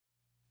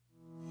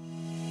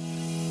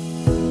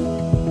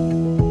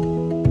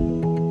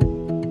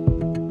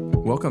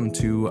Welcome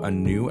to a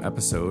new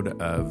episode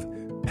of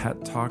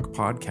Pet Talk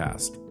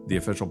Podcast, the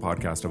official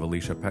podcast of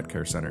Alicia Pet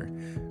Care Center.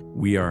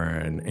 We are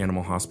an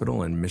animal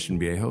hospital in Mission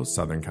Viejo,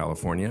 Southern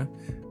California.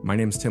 My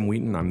name is Tim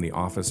Wheaton. I'm the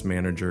office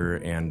manager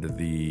and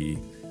you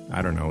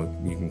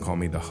can call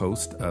me the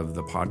host of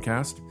the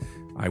podcast.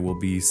 I will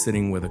be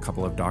sitting with a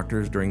couple of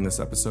doctors during this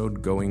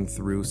episode, going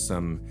through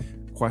some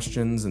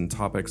questions and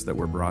topics that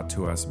were brought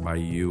to us by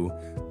you.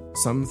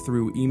 Some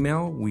through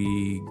email.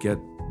 We get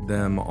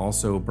them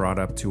also brought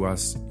up to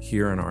us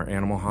here in our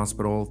animal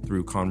hospital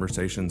through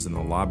conversations in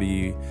the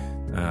lobby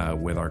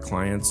with our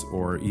clients,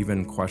 or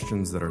even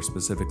questions that are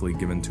specifically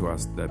given to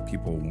us that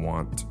people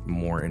want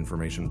more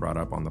information brought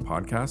up on the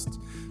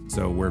podcast.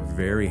 So we're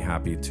very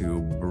happy to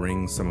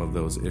bring some of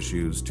those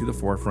issues to the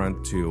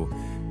forefront to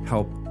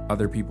help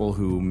other people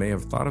who may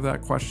have thought of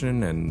that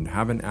question and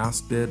haven't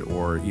asked it,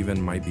 or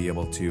even might be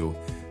able to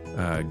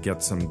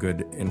get some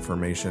good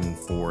information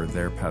for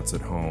their pets at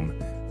home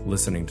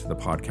listening to the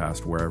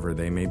podcast wherever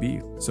they may be.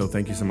 So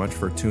thank you so much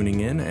for tuning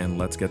in, and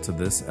let's get to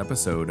this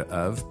episode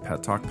of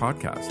Pet Talk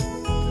Podcast.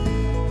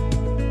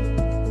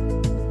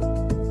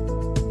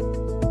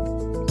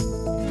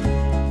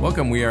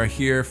 Welcome. We are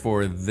here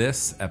for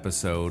this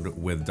episode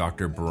with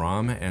Dr.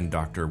 Brahm and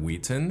Dr.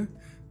 Wheaton.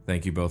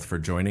 Thank you both for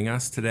joining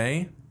us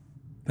today.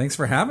 Thanks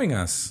for having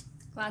us.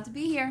 Glad to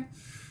be here.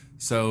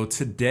 So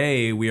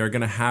today we are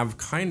going to have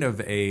kind of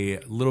a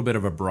little bit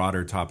of a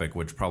broader topic,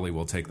 which probably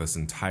will take this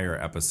entire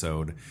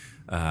episode,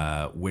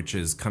 which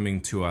is coming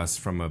to us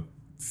from a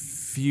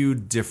few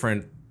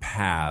different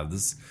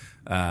paths.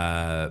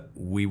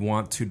 We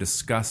want to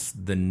discuss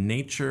the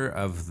nature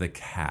of the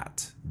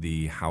cat,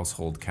 the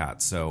household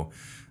cat. So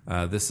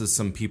this is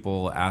some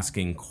people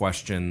asking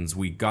questions.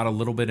 We got a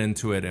little bit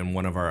into it in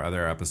one of our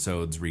other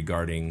episodes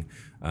regarding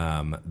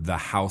the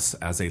house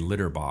as a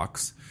litter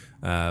box.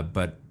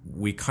 But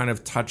we kind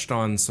of touched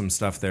on some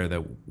stuff there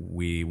that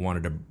we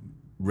wanted to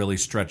really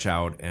stretch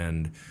out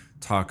and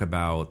talk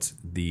about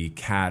the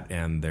cat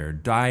and their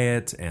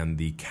diet, and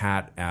the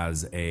cat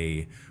as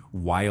a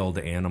wild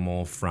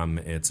animal from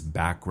its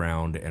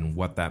background, and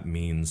what that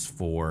means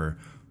for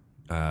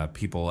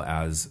people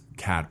as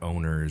cat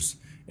owners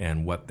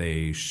and what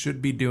they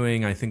should be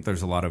doing. I think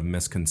there's a lot of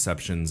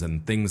misconceptions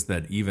and things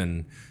that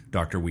even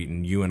Dr.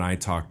 Wheaton, you and I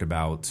talked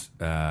about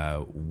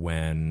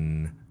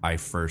when I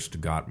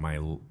first got my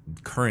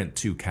current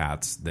two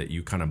cats, that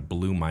you kind of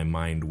blew my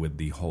mind with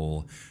the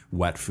whole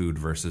wet food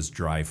versus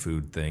dry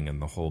food thing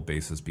and the whole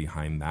basis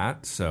behind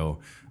that. So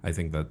I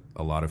think that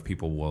a lot of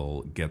people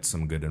will get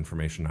some good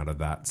information out of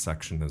that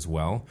section as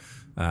well.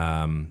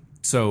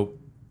 So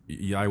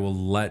I will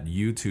let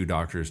you two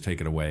doctors take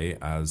it away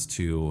as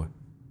to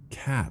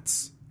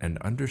cats and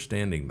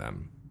understanding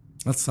them.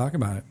 Let's talk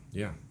about it.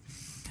 Yeah.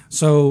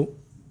 So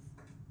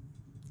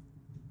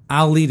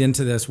I'll lead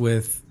into this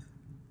with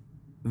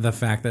the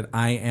fact that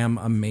I am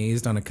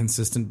amazed on a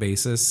consistent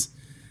basis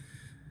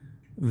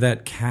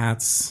that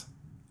cats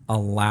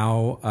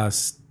allow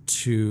us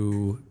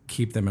to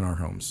keep them in our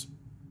homes,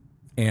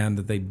 and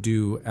that they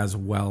do as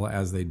well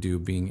as they do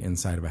being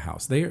inside of a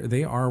house.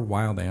 They are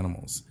wild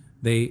animals.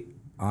 They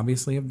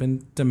obviously have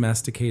been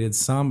domesticated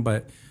some,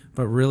 but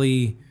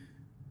really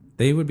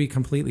they would be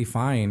completely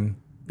fine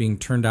being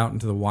turned out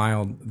into the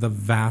wild. The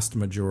vast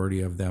majority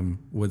of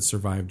them would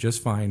survive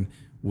just fine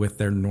with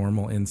their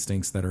normal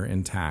instincts that are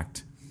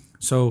intact.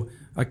 So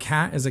a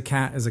cat is a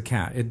cat is a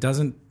cat. It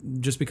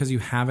doesn't, just because you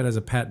have it as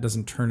a pet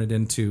doesn't turn it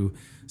into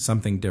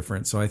something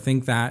different. So I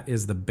think that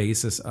is the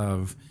basis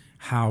of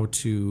how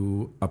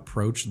to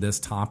approach this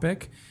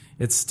topic.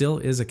 It still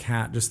is a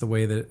cat, just the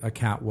way that a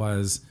cat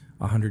was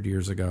 100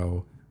 years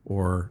ago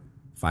or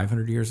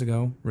 500 years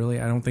ago. Really,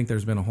 I don't think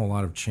there's been a whole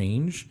lot of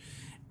change.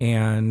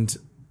 And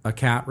a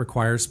cat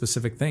requires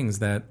specific things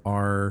that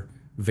are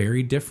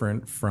very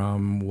different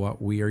from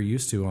what we are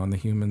used to on the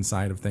human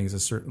side of things,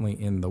 is certainly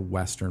in the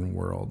Western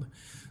world.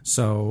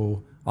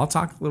 So I'll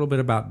talk a little bit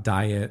about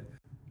diet.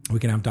 We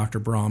can have Dr.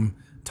 Brahm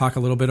talk a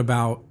little bit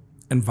about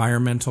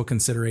environmental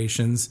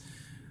considerations.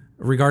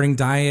 Regarding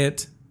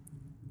diet,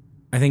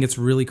 I think it's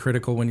really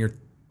critical when you're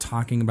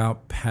talking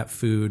about pet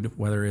food,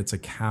 whether it's a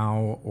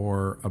cow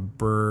or a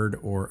bird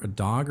or a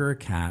dog or a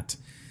cat.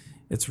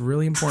 It's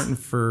really important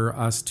for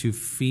us to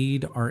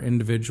feed our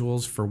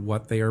individuals for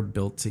what they are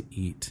built to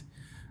eat.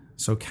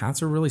 So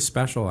cats are really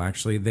special,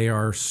 actually. They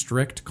are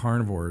strict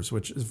carnivores,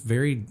 which is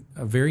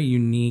a very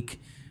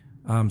unique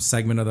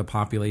segment of the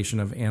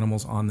population of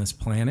animals on this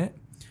planet.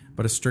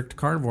 But a strict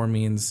carnivore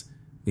means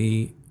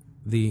the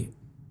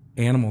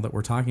animal that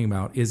we're talking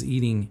about is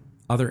eating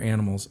other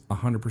animals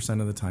 100%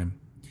 of the time.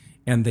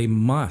 And they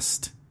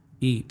must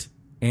eat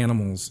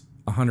animals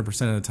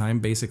 100% of the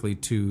time, basically,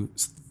 to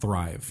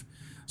thrive.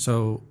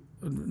 So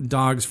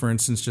dogs, for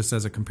instance, just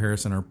as a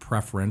comparison, are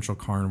preferential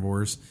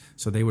carnivores.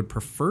 So they would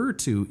prefer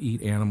to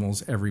eat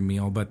animals every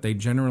meal, but they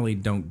generally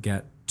don't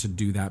get to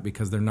do that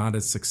because they're not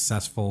as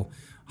successful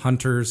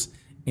hunters.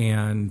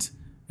 And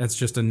that's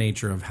just a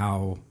nature of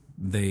how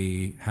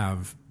they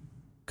have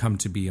come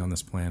to be on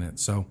this planet.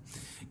 So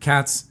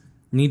cats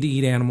need to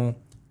eat animal.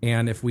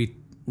 And if we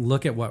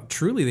look at what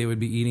truly they would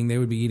be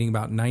eating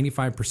about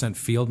 95%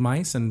 field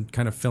mice and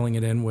kind of filling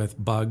it in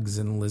with bugs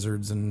and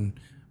lizards and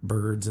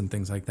birds and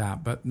things like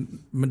that. But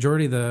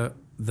majority of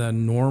the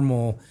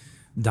normal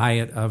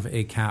diet of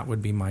a cat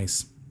would be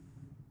mice.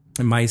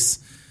 And mice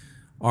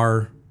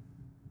are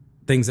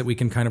things that we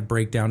can kind of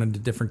break down into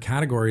different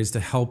categories to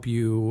help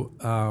you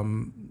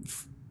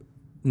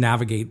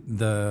navigate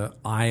the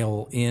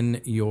aisle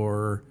in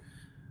your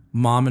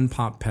mom and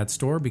pop pet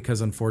store,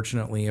 because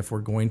unfortunately, if we're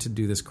going to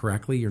do this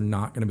correctly, you're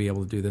not going to be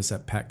able to do this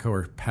at Petco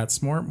or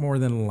PetSmart. More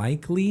than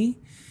likely,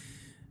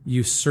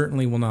 you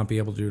certainly will not be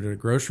able to do it at a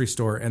grocery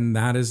store. And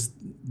that is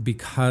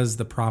because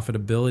the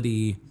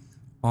profitability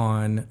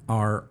on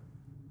our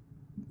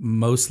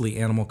mostly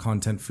animal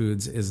content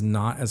foods is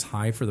not as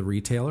high for the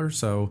retailer.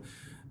 So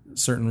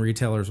certain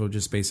retailers will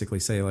just basically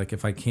say, like,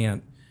 if I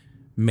can't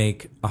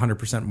make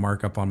 100%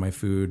 markup on my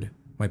food,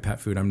 my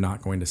pet food, I'm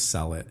not going to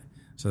sell it.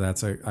 So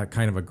that's a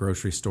kind of a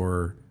grocery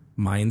store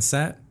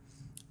mindset.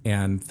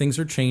 And things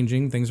are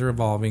changing, things are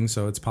evolving.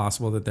 So it's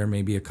possible that there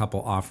may be a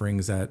couple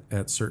offerings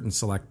at certain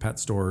select pet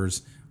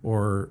stores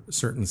or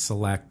certain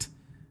select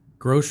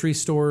grocery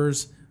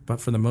stores. But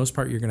for the most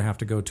part, you're going to have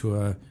to go to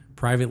a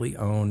privately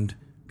owned,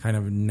 kind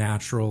of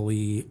natural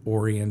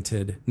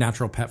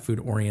pet food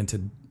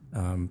oriented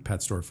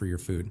pet store for your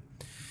food.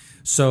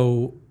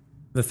 So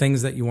the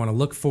things that you want to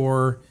look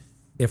for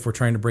if we're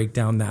trying to break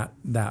down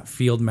that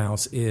field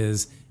mouse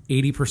is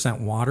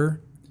 80%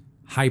 water,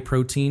 high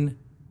protein,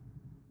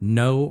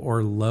 no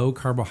or low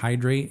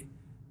carbohydrate,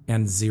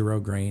 and zero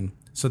grain.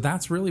 So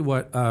that's really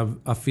what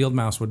a field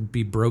mouse would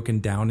be broken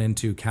down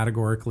into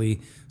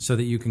categorically, so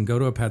that you can go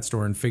to a pet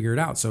store and figure it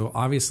out. So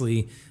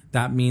obviously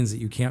that means that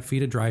you can't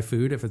feed a dry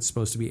food if it's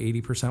supposed to be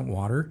 80%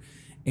 water.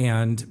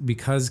 And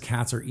because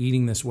cats are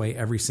eating this way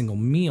every single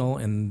meal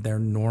in their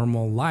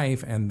normal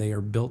life, and they are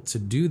built to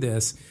do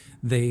this,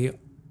 they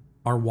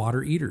are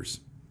water eaters.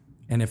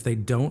 And if they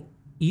don't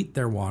eat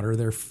their water,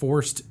 they're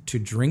forced to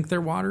drink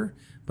their water,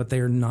 but they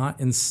are not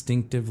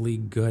instinctively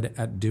good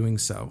at doing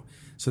so.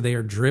 So they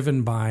are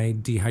driven by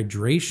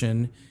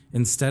dehydration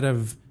instead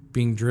of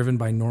being driven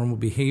by normal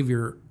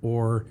behavior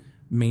or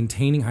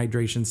maintaining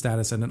hydration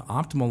status at an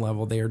optimal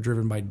level. They are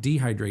driven by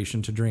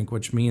dehydration to drink,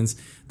 which means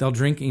they'll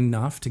drink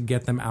enough to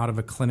get them out of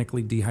a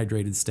clinically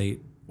dehydrated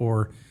state,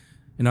 or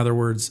in other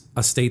words,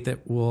 a state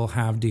that will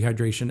have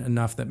dehydration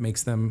enough that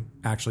makes them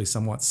actually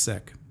somewhat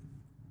sick.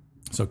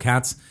 So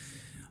cats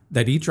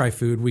that eat dry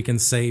food, we can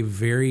say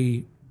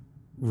very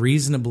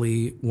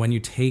reasonably, when you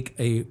take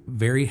a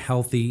very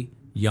healthy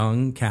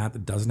young cat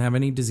that doesn't have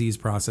any disease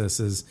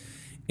processes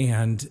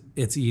and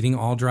it's eating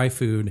all dry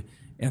food,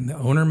 and the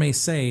owner may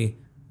say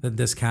that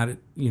this cat,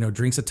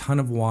 drinks a ton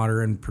of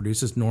water and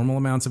produces normal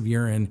amounts of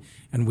urine,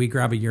 and we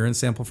grab a urine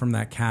sample from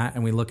that cat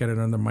and we look at it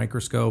under the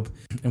microscope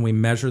and we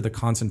measure the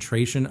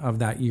concentration of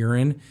that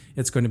urine,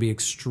 it's going to be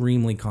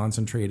extremely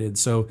concentrated.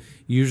 So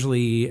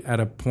usually at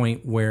a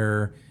point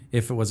where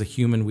if it was a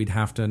human, we'd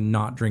have to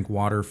not drink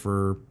water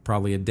for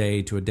probably a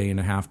day to a day and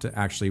a half to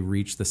actually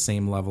reach the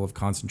same level of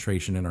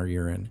concentration in our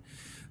urine.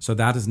 So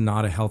that is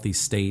not a healthy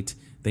state.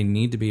 They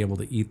need to be able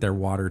to eat their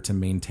water to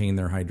maintain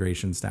their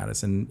hydration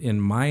status. And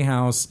in my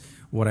house,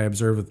 what I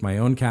observed with my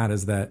own cat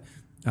is that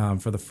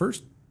for the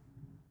first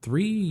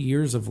 3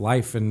 years of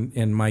life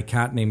in my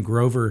cat named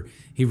Grover,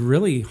 he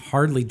really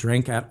hardly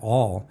drank at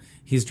all.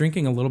 He's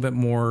drinking a little bit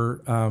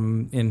more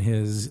in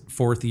his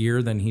 4th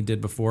year than he did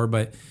before,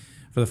 but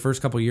for the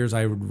first couple of years,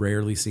 I would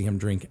rarely see him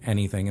drink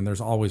anything. And there's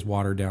always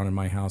water down in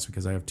my house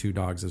because I have 2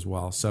 dogs as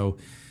well. So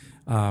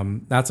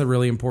that's a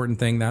really important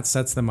thing. That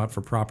sets them up for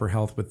proper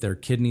health with their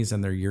kidneys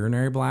and their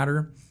urinary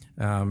bladder.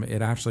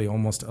 It actually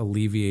almost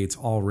alleviates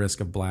all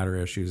risk of bladder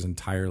issues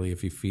entirely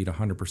if you feed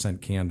 100%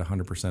 canned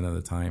 100% of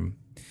the time.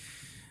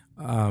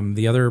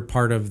 The other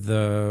part of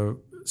the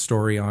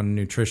story on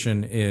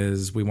nutrition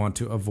is we want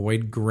to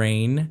avoid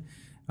grain.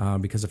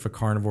 Because if a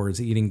carnivore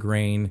is eating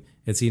grain,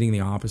 it's eating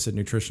the opposite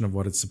nutrition of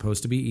what it's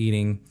supposed to be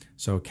eating.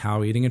 So a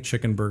cow eating a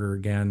chicken burger,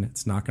 again,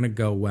 it's not going to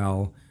go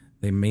well.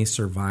 They may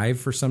survive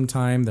for some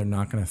time. They're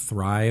not going to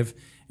thrive.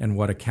 And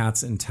what a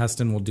cat's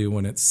intestine will do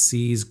when it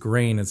sees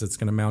grain is it's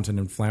going to mount an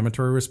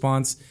inflammatory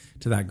response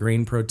to that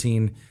grain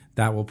protein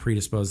that will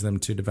predispose them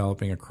to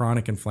developing a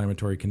chronic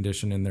inflammatory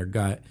condition in their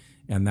gut.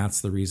 And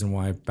that's the reason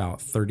why about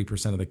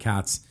 30% of the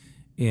cats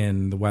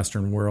in the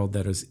Western world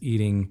that is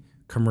eating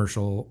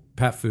commercial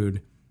pet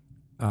food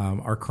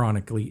are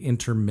chronically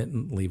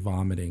intermittently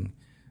vomiting.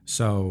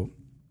 So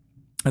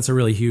that's a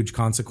really huge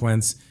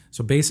consequence.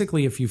 So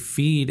basically, if you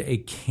feed a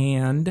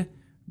canned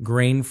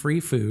grain-free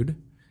food,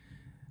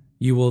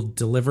 you will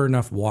deliver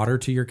enough water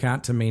to your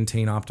cat to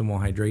maintain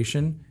optimal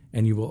hydration,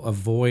 and you will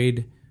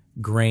avoid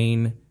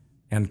grain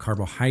and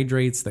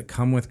carbohydrates that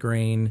come with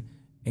grain,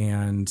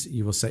 and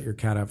you will set your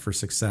cat up for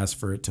success,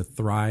 for it to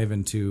thrive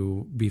and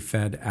to be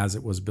fed as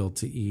it was built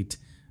to eat.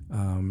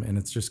 And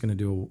it's just going to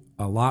do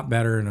a lot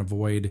better and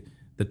avoid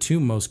the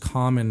 2 most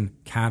common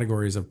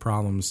categories of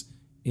problems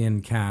in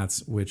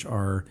cats, which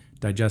are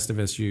digestive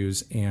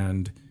issues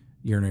and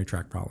urinary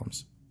tract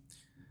problems.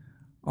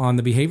 On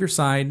the behavior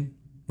side,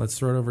 let's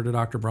throw it over to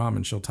Dr. Brahm,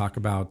 and she'll talk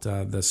about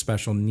the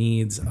special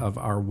needs of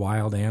our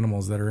wild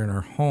animals that are in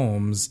our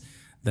homes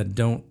that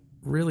don't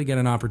really get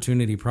an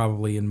opportunity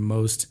probably in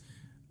most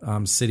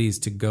cities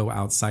to go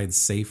outside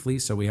safely.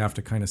 So we have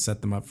to kind of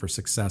set them up for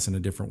success in a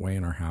different way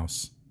in our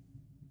house.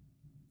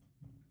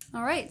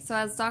 All right. So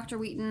as Dr.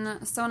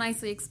 Wheaton so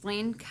nicely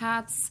explained,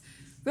 cats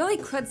really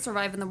could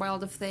survive in the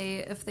wild if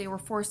they were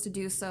forced to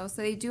do so.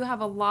 So they do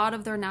have a lot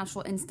of their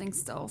natural instincts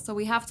still. So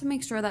we have to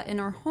make sure that in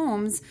our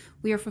homes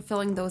we are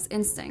fulfilling those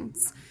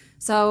instincts.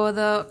 So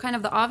the kind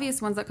of the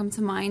obvious ones that come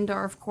to mind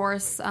are, of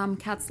course,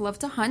 cats love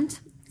to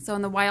hunt. So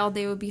in the wild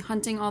they would be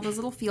hunting all those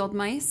little field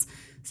mice.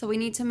 So we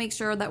need to make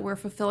sure that we're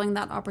fulfilling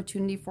that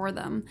opportunity for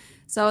them.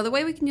 So the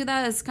way we can do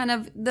that is kind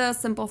of the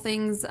simple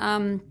things,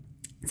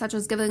 such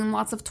as giving them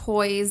lots of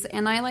toys.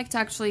 And I like to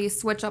actually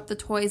switch up the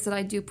toys that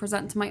I do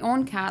present to my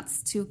own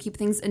cats to keep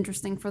things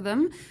interesting for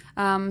them,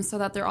 so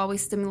that they're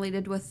always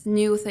stimulated with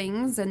new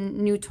things and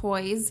new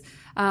toys,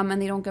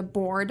 and they don't get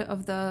bored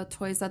of the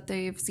toys that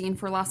they've seen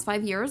for the last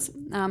 5 years.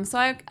 So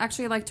I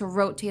actually like to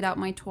rotate out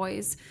my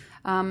toys,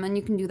 and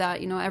you can do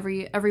that,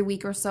 every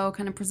week or so,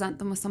 kind of present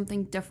them with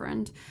something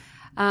different.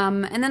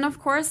 And then, of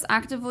course,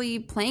 actively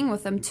playing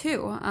with them,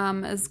 too,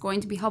 is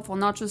going to be helpful,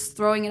 not just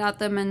throwing it at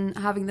them and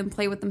having them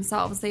play with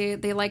themselves.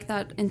 They like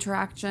that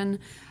interaction,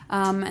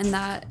 and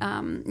that,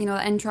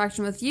 that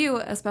interaction with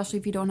you, especially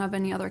if you don't have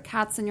any other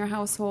cats in your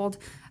household.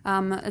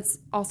 It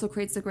also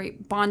creates a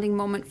great bonding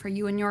moment for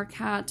you and your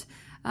cat.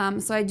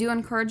 So I do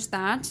encourage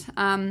that.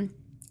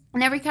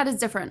 And every cat is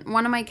different.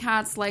 One of my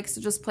cats likes to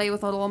just play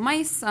with little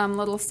mice,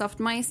 little stuffed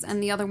mice,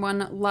 and the other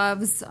one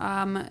loves,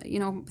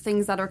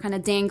 things that are kind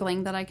of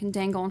dangling that I can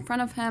dangle in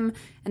front of him,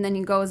 and then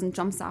he goes and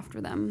jumps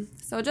after them.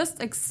 So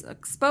just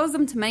expose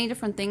them to many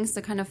different things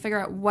to kind of figure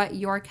out what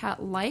your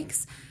cat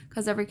likes,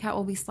 because every cat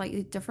will be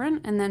slightly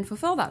different, and then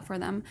fulfill that for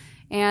them.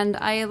 And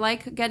I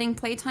like getting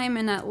playtime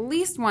in at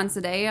least once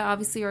a day.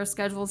 Obviously, our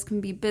schedules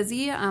can be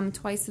busy.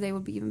 Twice a day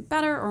would be even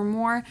better, or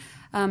more,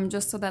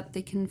 just so that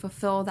they can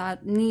fulfill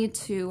that need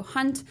to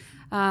hunt,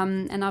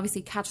 and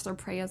obviously catch their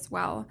prey as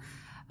well.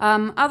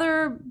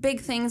 Other big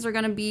things are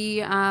going to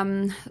be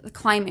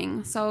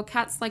climbing. So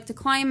cats like to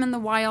climb in the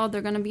wild.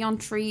 They're going to be on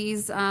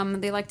trees.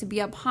 They like to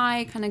be up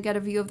high, kind of get a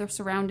view of their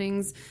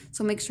surroundings.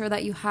 So make sure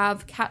that you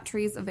have cat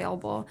trees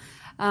available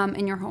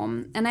in your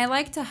home. And I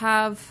like to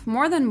have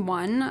more than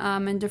one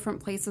in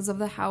different places of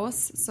the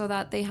house, so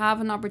that they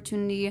have an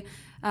opportunity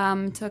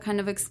to kind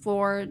of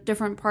explore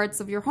different parts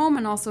of your home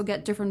and also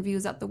get different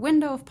views at the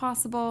window if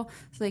possible,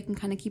 so they can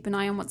kind of keep an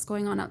eye on what's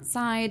going on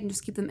outside and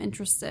just keep them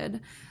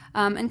interested.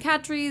 And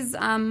cat trees,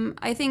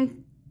 I think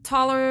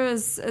taller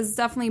is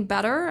definitely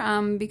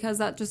better, because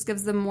that just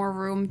gives them more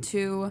room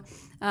to,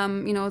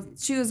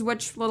 choose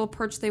which little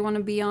perch they want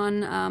to be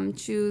on,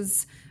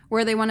 choose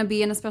where they want to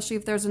be, and especially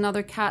if there's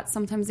another cat,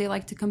 sometimes they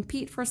like to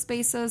compete for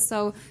spaces,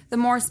 so the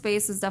more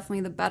space is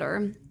definitely the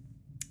better.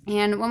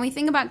 And when we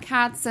think about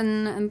cats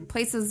and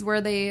places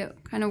where they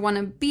kind of want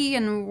to be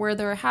and where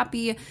they're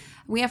happy,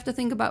 we have to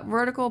think about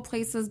vertical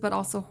places, but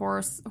also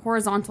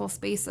horizontal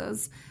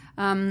spaces.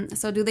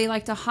 So do they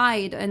like to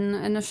hide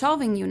in a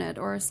shelving unit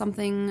or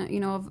something,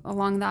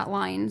 along that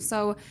line?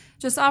 So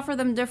just offer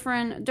them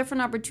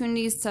different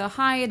opportunities to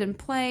hide and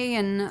play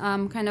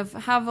and kind of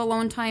have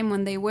alone time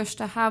when they wish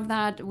to have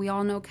that. We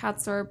all know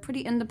cats are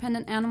pretty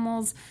independent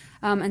animals,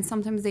 and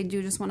sometimes they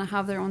do just want to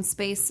have their own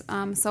space.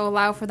 So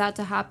allow for that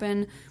to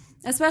happen.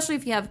 Especially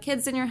if you have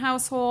kids in your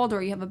household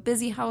or you have a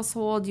busy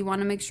household, you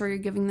want to make sure you're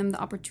giving them the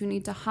opportunity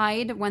to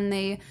hide when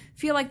they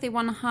feel like they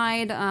want to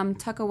hide,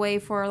 tuck away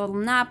for a little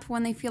nap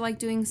when they feel like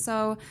doing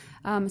so,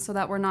 so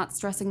that we're not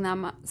stressing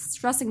them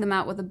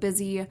out with a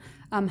busy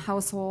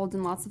household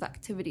and lots of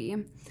activity.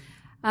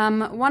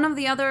 One of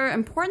the other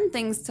important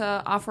things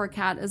to offer a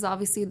cat is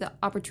obviously the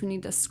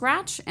opportunity to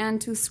scratch, and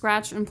to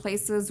scratch in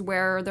places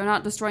where they're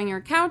not destroying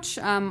your couch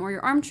or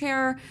your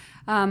armchair,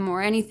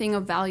 or anything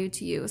of value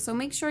to you. So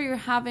make sure you're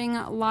having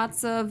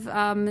lots of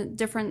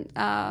different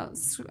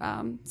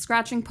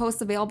scratching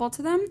posts available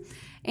to them.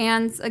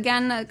 And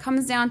again, it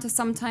comes down to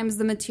sometimes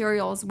the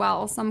material as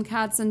well. Some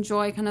cats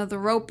enjoy kind of the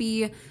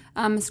ropey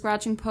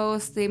scratching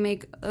posts. They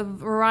make a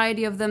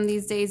variety of them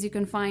these days. You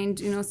can find,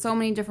 so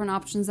many different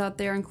options out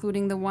there,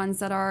 including the ones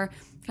that are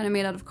kind of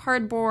made out of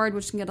cardboard,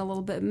 which can get a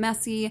little bit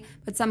messy.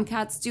 But some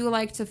cats do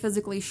like to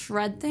physically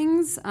shred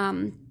things.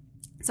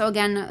 So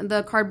again,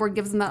 the cardboard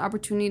gives them that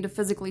opportunity to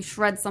physically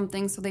shred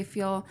something, so they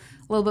feel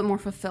a little bit more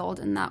fulfilled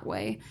in that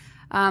way.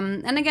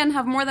 And again,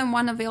 have more than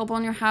one available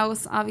in your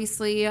house,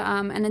 obviously,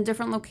 and in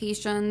different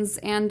locations.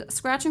 And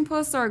scratching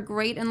posts are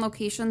great in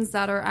locations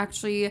that are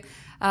actually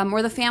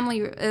where the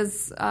family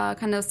is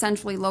kind of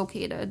centrally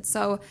located.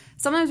 So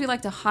sometimes we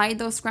like to hide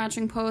those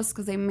scratching posts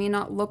because they may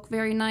not look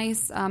very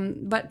nice.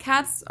 But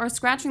cats are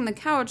scratching the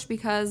couch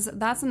because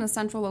that's in a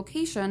central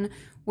location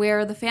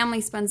where the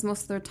family spends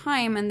most of their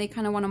time, and they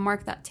kind of want to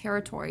mark that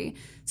territory.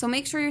 So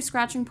make sure your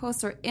scratching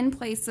posts are in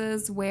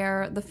places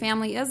where the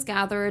family is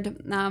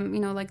gathered,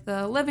 like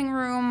the living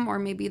room or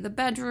maybe the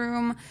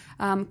bedroom,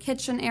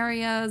 kitchen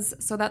areas,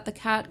 so that the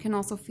cat can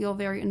also feel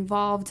very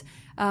involved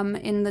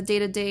in the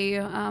day-to-day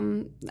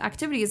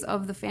activities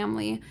of the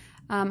family,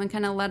 and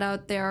kind of let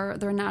out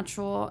their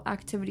natural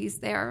activities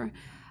there.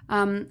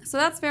 So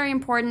that's very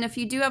important. If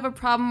you do have a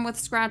problem with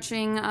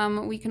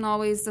scratching, we can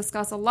always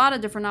discuss a lot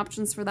of different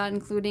options for that,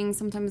 including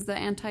sometimes the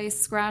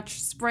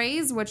anti-scratch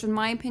sprays, which in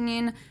my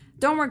opinion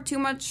don't work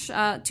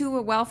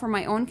too well for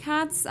my own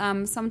cats.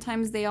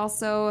 Sometimes they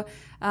also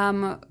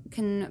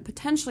can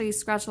potentially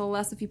scratch a little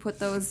less if you put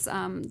those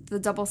the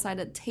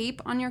double-sided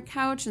tape on your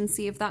couch and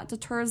see if that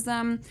deters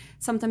them.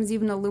 Sometimes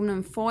even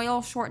aluminum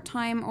foil short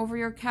time over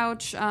your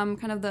couch,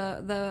 kind of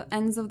the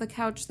ends of the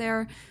couch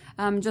there.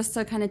 Just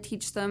to kind of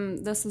teach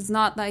them this is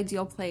not the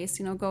ideal place,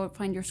 go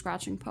find your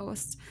scratching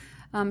post.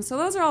 So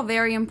those are all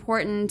very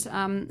important,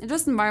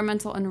 just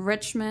environmental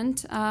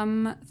enrichment,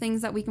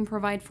 things that we can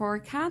provide for our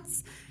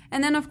cats.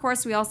 And then, of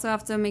course, we also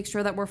have to make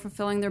sure that we're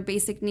fulfilling their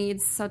basic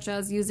needs, such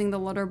as using the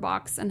litter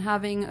box and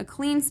having a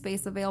clean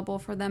space available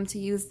for them to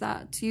use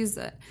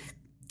it.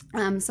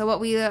 So what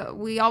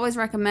we always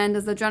recommend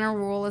as the general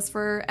rule is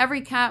for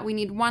every cat, we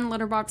need 1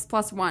 litter box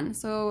plus 1.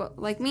 So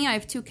like me, I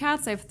have 2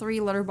 cats, I have 3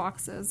 litter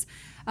boxes.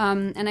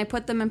 And I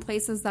put them in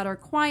places that are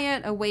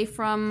quiet, away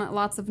from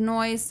lots of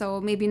noise. So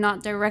maybe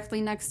not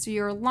directly next to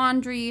your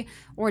laundry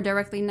or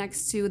directly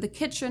next to the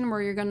kitchen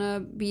where you're going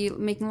to be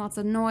making lots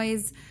of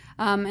noise.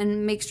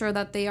 And make sure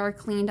that they are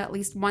cleaned at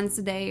least once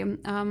a day,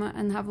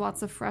 and have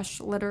lots of fresh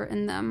litter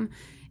in them.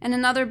 And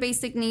another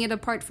basic need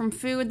apart from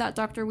food that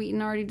Dr.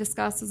 Wheaton already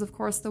discussed is, of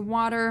course, the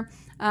water.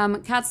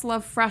 Cats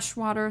love fresh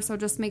water, so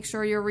just make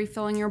sure you're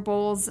refilling your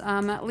bowls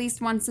at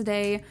least once a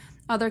day.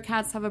 Other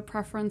cats have a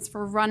preference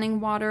for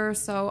running water,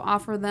 so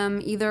offer them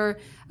either,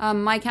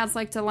 my cats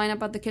like to line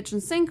up at the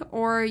kitchen sink,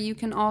 or you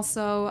can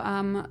also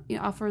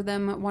offer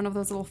them one of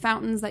those little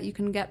fountains that you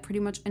can get pretty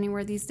much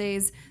anywhere these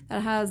days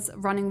that has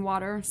running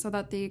water, so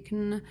that they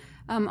can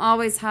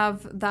always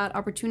have that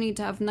opportunity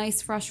to have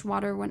nice fresh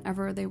water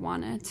whenever they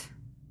want it.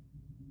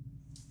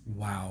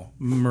 Wow.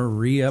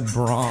 Maria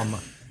Brahm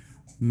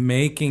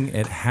making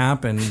it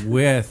happen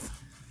with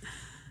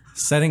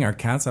setting our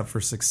cats up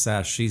for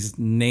success. She's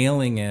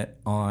nailing it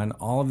on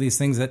all of these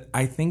things that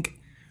I think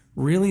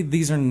really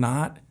these are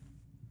not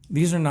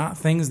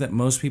things that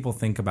most people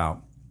think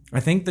about. I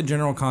think the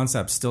general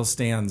concept still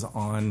stands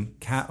on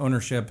cat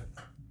ownership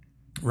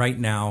right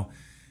now.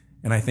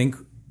 And I think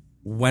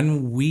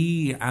when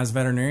we as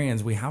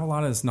veterinarians, we have a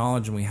lot of this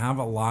knowledge and we have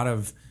a lot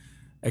of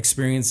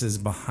experiences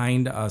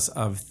behind us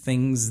of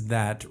things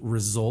that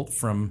result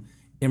from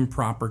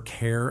improper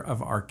care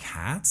of our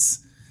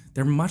cats.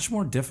 They're much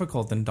more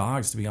difficult than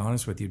dogs, to be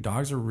honest with you.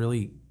 Dogs are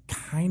really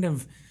kind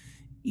of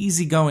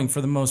easygoing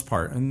for the most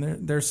part.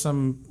 And there's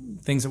some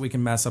things that we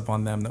can mess up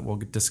on them that we'll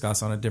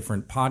discuss on a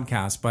different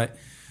podcast. But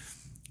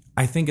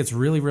I think it's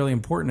really, really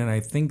important. And I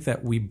think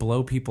that we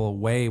blow people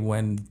away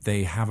when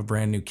they have a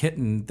brand new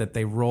kitten that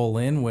they roll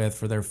in with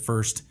for their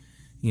first,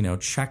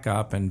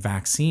 checkup and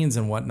vaccines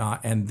and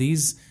whatnot. And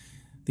these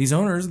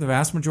owners, the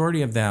vast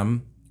majority of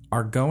them,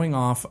 are going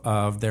off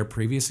of their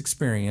previous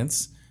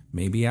experience,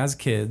 maybe as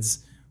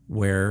kids,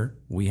 where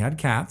we had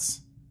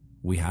cats,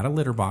 we had a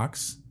litter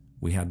box,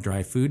 we had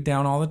dry food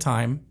down all the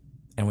time,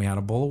 and we had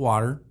a bowl of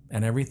water,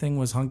 and everything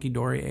was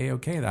hunky-dory,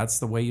 A-okay. That's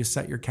the way you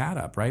set your cat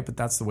up, right? But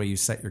that's the way you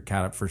set your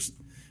cat up for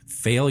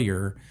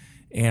failure,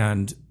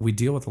 and we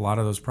deal with a lot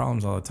of those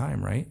problems all the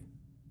time, right?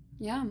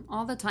 Yeah,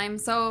 all the time.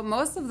 So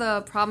most of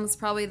the problems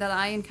probably that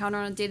I encounter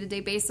on a day-to-day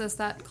basis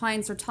that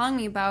clients are telling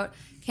me about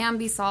can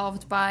be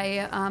solved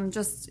by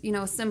just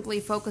simply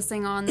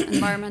focusing on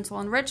environmental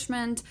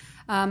enrichment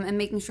and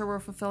making sure we're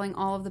fulfilling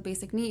all of the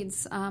basic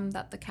needs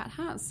that the cat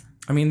has.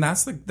 I mean,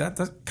 that's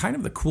kind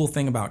of the cool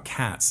thing about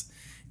cats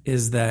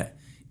is that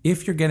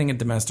if you're getting a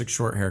domestic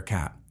short hair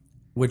cat,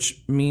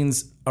 which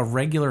means a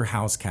regular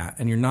house cat,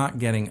 and you're not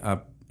getting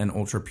an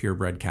ultra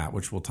purebred cat,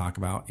 which we'll talk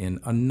about in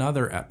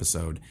another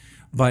episode,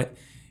 but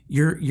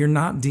you're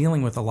not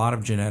dealing with a lot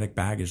of genetic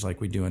baggage like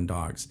we do in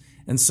dogs.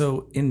 And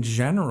so in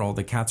general,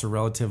 the cats are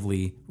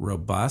relatively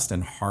robust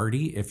and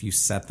hardy if you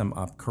set them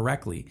up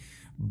correctly.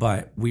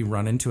 But we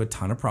run into a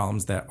ton of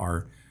problems that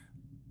are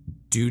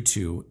due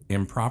to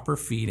improper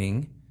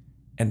feeding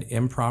and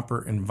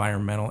improper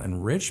environmental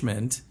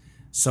enrichment.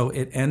 So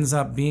it ends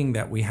up being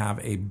that we have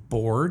a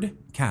bored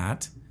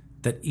cat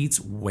that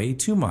eats way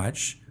too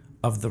much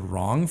of the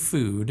wrong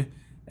food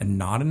and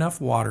not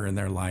enough water in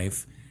their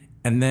life.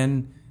 And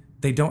then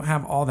they don't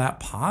have all that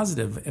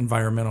positive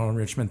environmental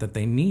enrichment that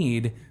they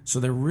need. So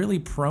they're really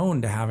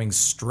prone to having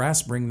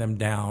stress bring them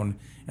down.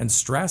 And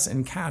stress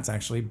in cats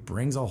actually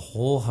brings a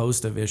whole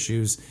host of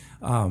issues.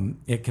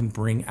 It can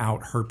bring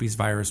out herpes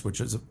virus,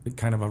 which is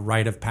kind of a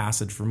rite of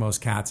passage for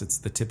most cats. It's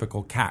the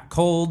typical cat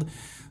cold.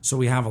 So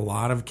we have a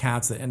lot of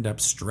cats that end up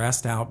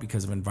stressed out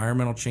because of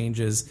environmental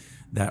changes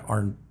that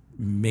are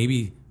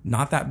maybe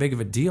not that big of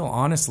a deal,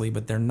 honestly,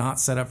 but they're not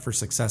set up for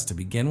success to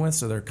begin with.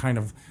 So they're kind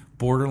of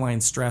borderline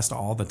stressed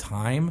all the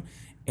time,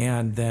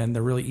 and then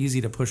they're really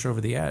easy to push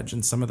over the edge.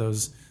 And some of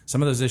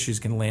those issues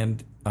can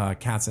land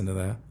cats into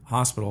the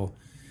hospital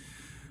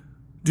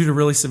due to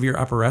really severe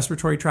upper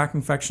respiratory tract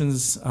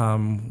infections,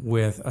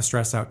 with a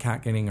stressed out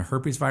cat getting a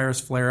herpes virus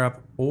flare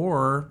up,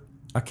 or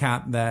a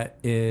cat that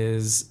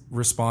is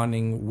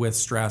responding with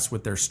stress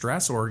with their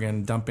stress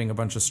organ, dumping a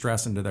bunch of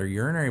stress into their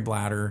urinary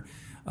bladder,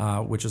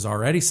 which is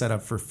already set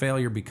up for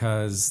failure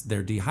because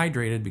they're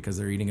dehydrated, because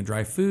they're eating a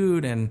dry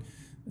food, and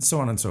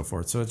so on and so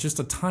forth. So it's just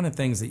a ton of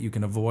things that you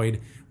can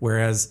avoid.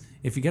 Whereas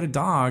if you get a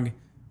dog,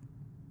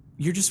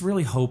 you're just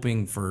really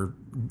hoping for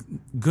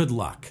good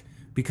luck,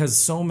 because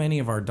so many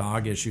of our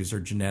dog issues are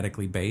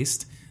genetically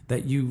based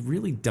that you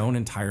really don't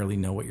entirely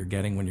know what you're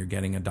getting when you're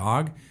getting a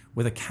dog.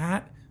 With a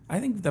cat, I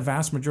think the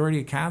vast majority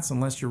of cats,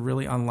 unless you're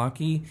really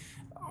unlucky,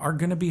 are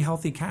going to be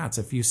healthy cats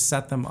if you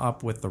set them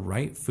up with the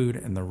right food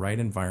and the right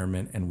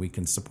environment, and we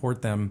can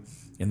support them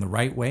in the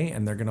right way,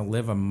 and they're going to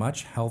live a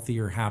much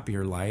healthier,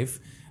 happier life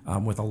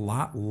with a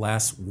lot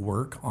less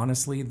work,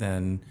 honestly,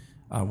 than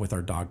with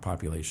our dog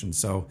population.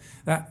 So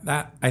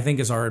that I think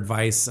is our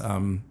advice.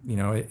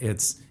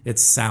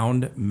 It's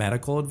sound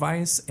medical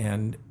advice,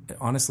 and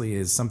honestly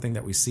is something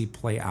that we see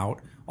play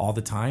out all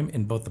the time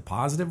in both the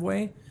positive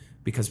way,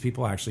 because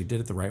people actually did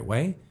it the right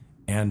way,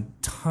 and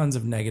tons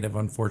of negative,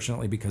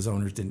 unfortunately, because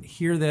owners didn't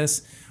hear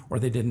this, or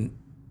they didn't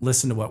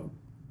listen to what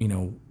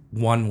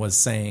one was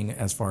saying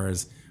as far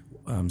as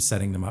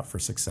setting them up for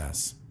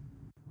success.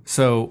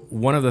 So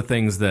one of the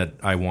things that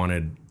I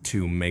wanted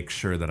to make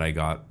sure that I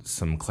got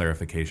some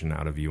clarification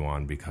out of you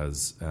on,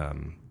 because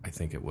I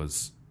think it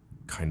was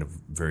kind of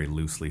very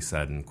loosely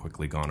said and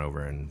quickly gone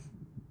over and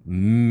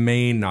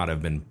may not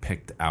have been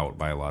picked out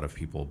by a lot of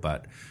people,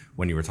 but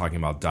when you were talking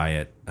about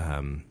diet,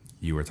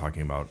 you were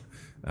talking about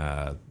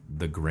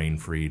the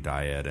grain-free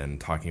diet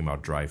and talking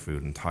about dry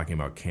food and talking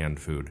about canned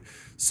food.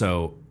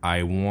 So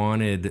I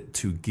wanted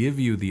to give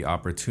you the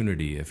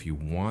opportunity, if you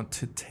want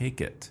to take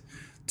it,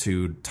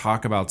 to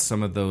talk about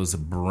some of those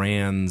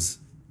brands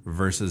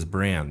versus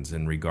brands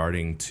in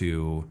regarding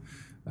to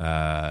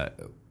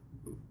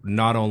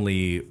not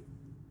only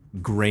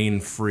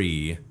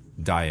grain-free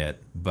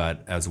diet,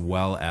 but as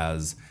well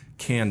as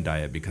canned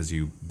diet, because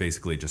you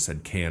basically just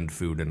said canned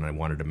food, and I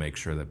wanted to make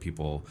sure that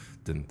people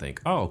didn't think,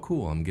 oh,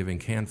 cool, I'm giving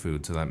canned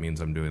food, so that means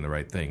I'm doing the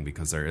right thing,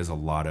 because there is a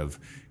lot of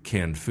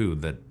canned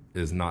food that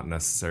is not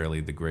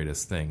necessarily the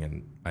greatest thing.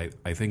 And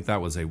I think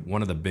that was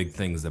one of the big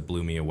things that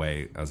blew me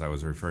away, as I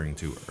was referring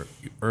to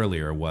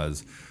earlier,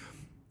 was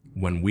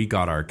when we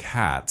got our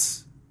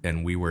cats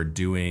and we were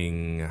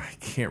doing, I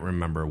can't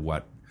remember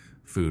what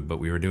food, but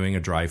we were doing a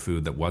dry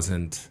food that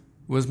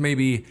was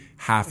maybe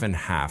half and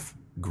half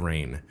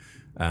grain.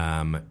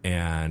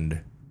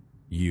 And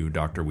you,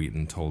 Dr.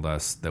 Wheaton, told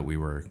us that we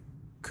were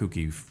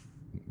kooky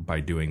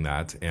by doing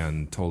that,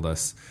 and told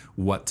us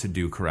what to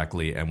do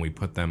correctly. And we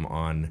put them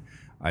on,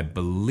 I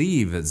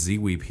believe, at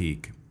Ziwi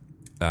Peak,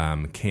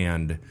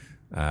 canned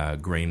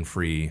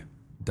grain-free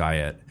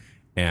diet.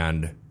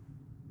 And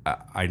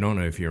I don't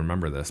know if you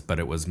remember this, but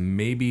it was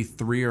maybe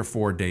 3 or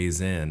 4 days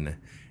in,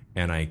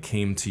 and I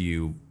came to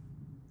you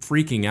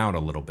freaking out a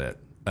little bit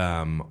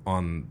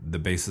on the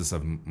basis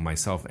of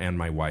myself and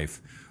my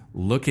wife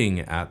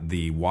looking at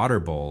the water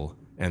bowl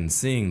and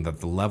seeing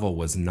that the level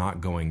was not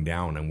going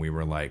down. And we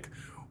were like,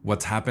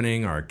 what's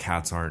happening? Our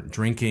cats aren't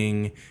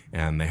drinking,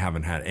 and they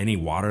haven't had any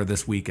water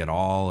this week at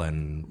all.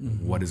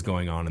 And what is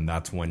going on? And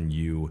that's when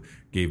you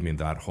gave me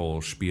that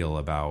whole spiel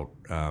about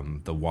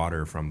the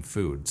water from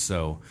food.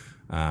 So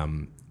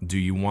do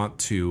you want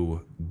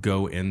to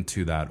go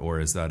into that, or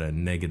is that a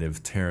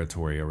negative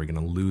territory? Are we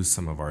going to lose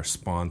some of our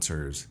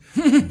sponsors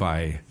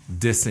by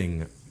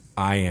dissing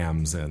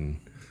IAMS and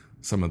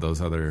some of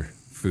those other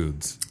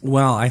foods?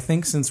 Well, I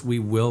think since we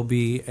will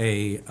be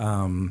a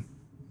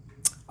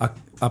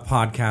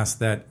podcast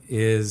that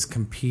is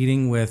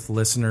competing with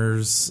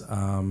listeners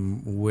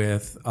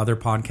with other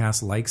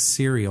podcasts like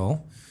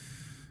Serial,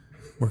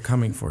 we're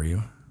coming for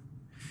you.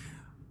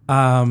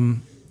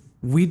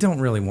 We don't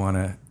really want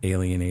to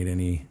alienate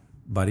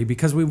anybody,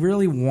 because we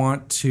really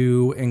want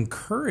to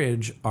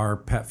encourage our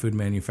pet food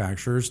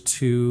manufacturers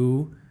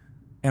to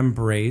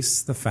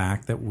embrace the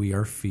fact that we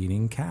are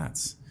feeding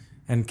cats,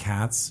 and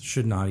cats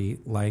should not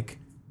eat like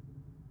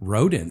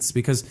rodents,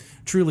 because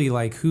truly,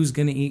 like, who's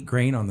going to eat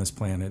grain on this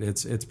planet?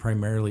 It's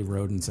primarily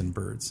rodents and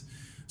birds.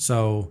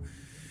 So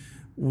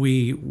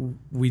we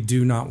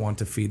do not want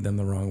to feed them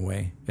the wrong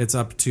way. It's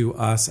up to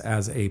us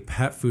as a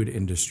pet food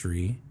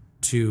industry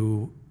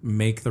to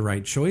make the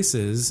right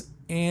choices.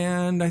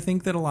 And I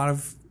think that a lot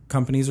of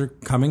companies are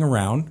coming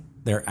around.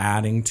 They're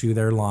adding to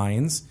their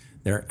lines.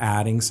 They're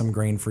adding some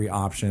grain-free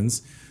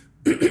options.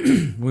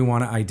 We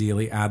want to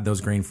ideally add those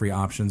grain-free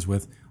options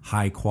with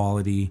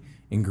high-quality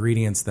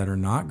ingredients that are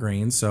not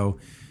grain. So,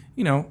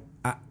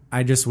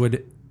 I just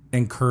would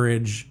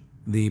encourage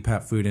the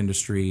pet food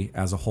industry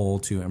as a whole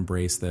to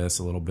embrace this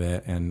a little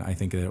bit. And I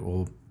think that it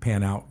will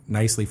pan out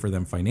nicely for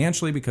them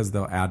financially, because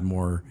they'll add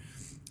more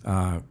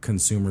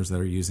consumers that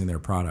are using their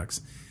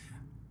products.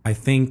 I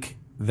think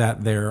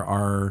that there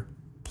are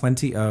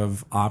plenty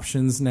of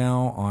options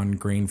now on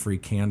grain-free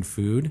canned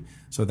food.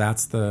 So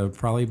that's the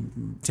probably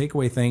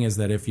takeaway thing, is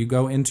that if you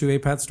go into a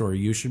pet store,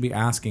 you should be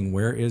asking,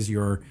 where is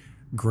your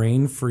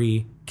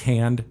grain-free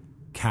canned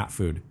cat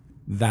food?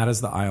 That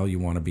is the aisle you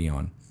want to be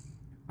on.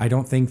 I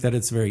don't think that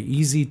it's very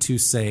easy to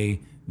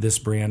say this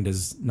brand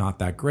is not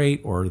that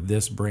great or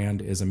this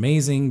brand is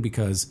amazing,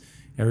 because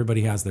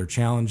everybody has their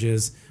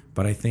challenges.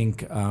 But I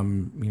think,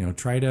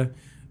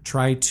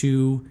 try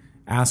to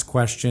ask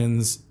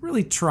questions,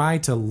 really try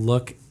to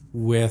look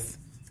with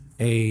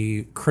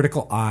a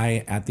critical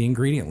eye at the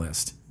ingredient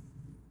list.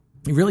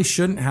 You really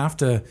shouldn't have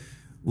to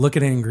look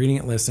at an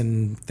ingredient list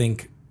and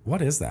think,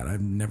 what is that?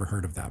 I've never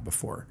heard of that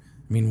before.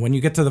 I mean, when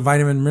you get to the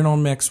vitamin mineral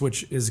mix,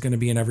 which is going to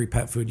be in every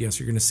pet food, yes,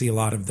 you're going to see a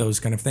lot of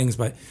those kind of things,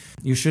 but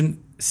you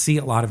shouldn't see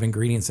a lot of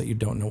ingredients that you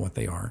don't know what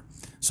they are.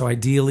 So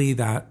ideally,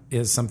 that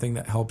is something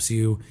that helps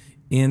you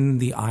in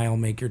the aisle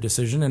make your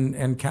decision.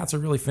 And cats are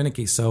really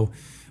finicky. So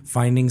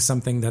finding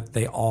something that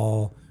they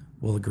all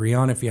will agree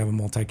on, if you have a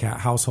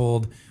multi-cat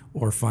household,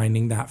 or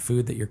finding that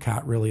food that your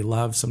cat really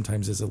loves,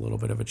 sometimes is a little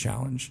bit of a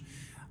challenge.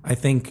 I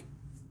think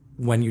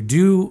when you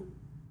do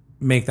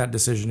make that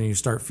decision and you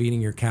start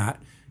feeding your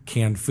cat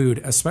canned food,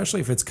 especially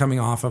if it's coming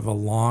off of a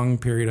long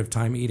period of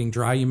time eating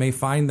dry, you may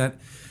find that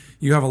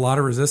you have a lot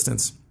of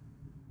resistance.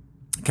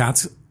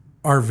 Cats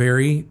are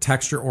very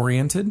texture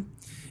oriented,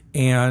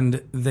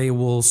 and they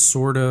will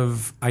sort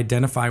of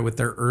identify with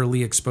their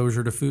early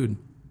exposure to food.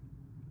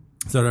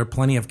 So there are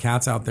plenty of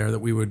cats out there that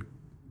we would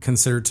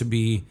consider to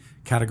be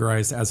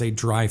categorized as a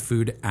dry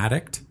food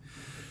addict.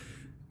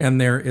 And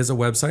there is a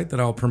website that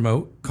I'll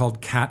promote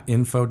called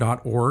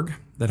catinfo.org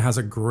that has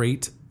a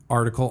great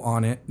article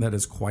on it that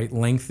is quite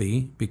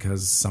lengthy,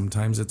 because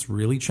sometimes it's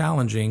really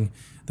challenging.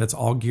 That's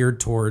all geared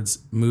towards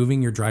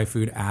moving your dry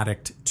food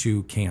addict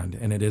to canned.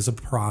 And it is a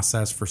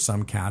process for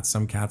some cats.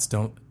 Some cats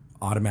don't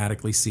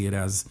automatically see it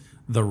as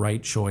the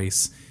right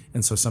choice.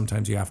 And so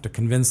sometimes you have to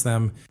convince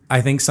them.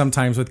 I think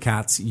sometimes with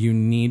cats, you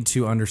need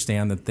to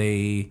understand that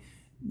they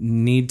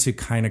need to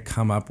kind of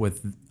come up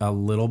with a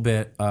little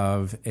bit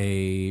of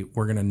we're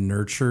going to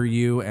nurture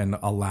you and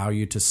allow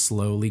you to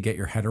slowly get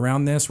your head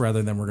around this,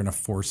 rather than we're going to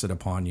force it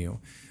upon you.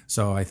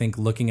 So I think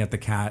looking at the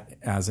cat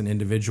as an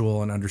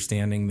individual and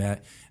understanding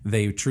that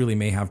they truly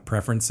may have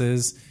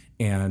preferences,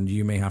 and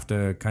you may have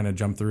to kind of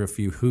jump through a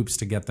few hoops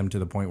to get them to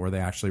the point where they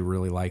actually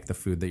really like the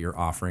food that you're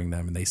offering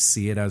them, and they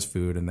see it as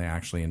food and they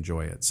actually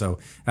enjoy it. So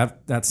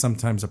that's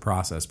sometimes a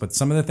process. But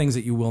some of the things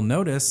that you will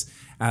notice,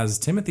 as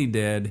Timothy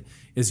did,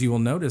 is you will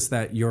notice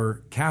that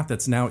your cat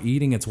that's now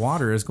eating its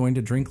water is going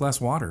to drink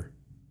less water.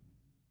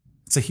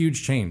 It's a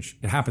huge change.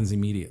 It happens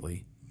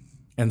immediately.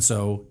 And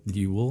so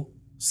you will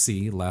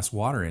see less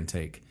water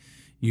intake.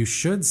 You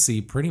should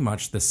see pretty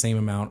much the same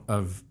amount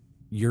of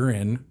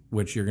urine,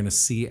 which you're going to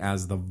see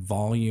as the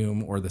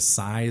volume or the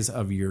size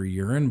of your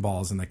urine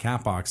balls in the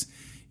cat box.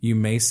 You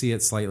may see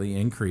it slightly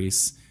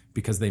increase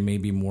because they may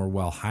be more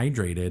well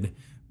hydrated,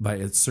 but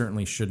it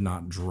certainly should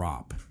not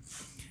drop.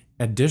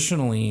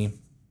 Additionally,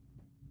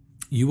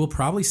 you will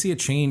probably see a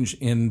change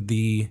in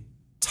the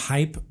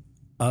type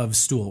of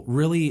stool.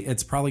 Really,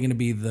 it's probably going to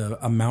be the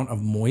amount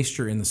of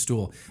moisture in the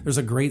stool. There's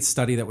a great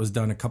study that was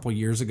done a couple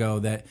years ago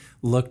that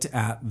looked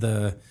at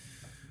the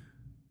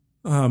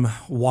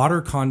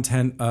water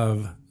content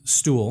of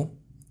stool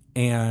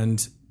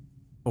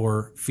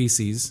or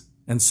feces.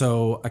 And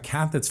so a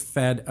cat that's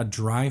fed a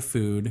dry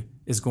food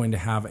is going to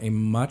have a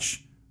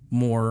much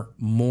more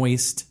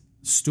moist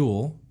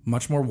stool,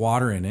 much more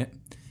water in it,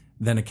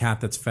 than a cat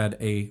that's fed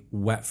a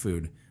wet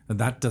food. Now,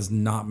 that does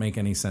not make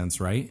any sense,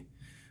 right?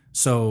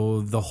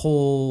 So the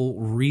whole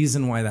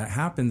reason why that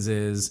happens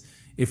is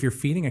if you're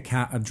feeding a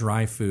cat a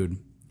dry food,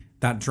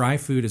 that dry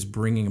food is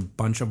bringing a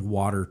bunch of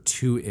water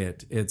to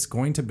it. It's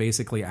going to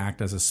basically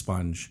act as a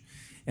sponge.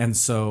 And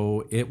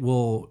so it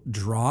will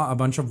draw a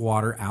bunch of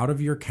water out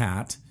of your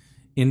cat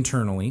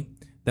internally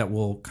that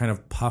will kind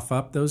of puff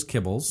up those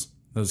kibbles.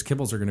 Those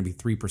kibbles are going to be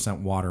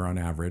 3% water on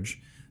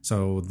average.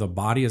 So the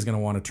body is going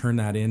to want to turn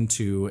that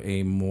into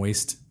a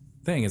moist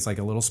thing. It's like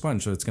a little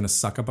sponge. So it's going to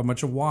suck up a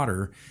bunch of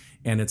water,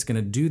 and it's going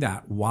to do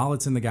that while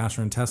it's in the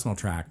gastrointestinal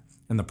tract.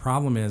 And the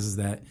problem is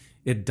that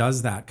it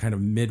does that kind of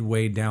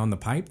midway down the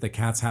pipe. The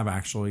cats have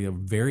actually a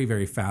very,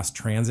 very fast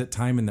transit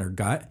time in their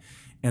gut.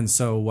 And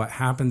so what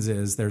happens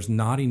is there's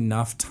not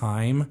enough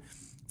time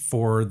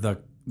for the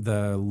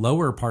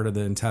lower part of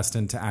the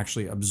intestine to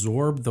actually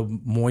absorb the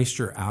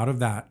moisture out of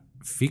that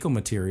fecal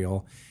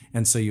material.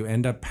 And so you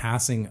end up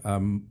passing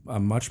a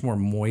much more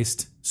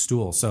moist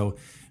stool. So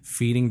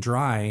feeding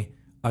dry,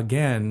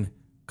 again,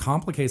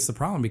 complicates the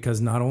problem, because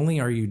not only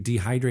are you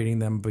dehydrating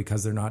them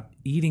because they're not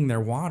eating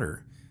their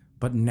water,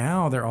 but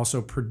now they're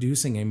also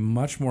producing a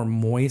much more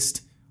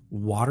moist,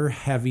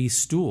 water-heavy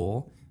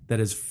stool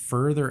that is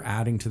further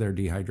adding to their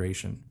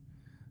dehydration.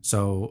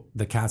 So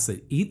the cats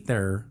that eat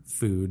their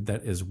food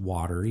that is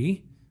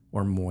watery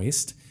or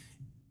moist,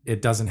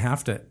 it doesn't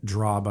have to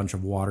draw a bunch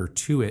of water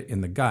to it in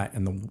the gut,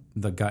 and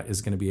the gut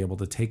is going to be able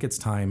to take its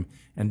time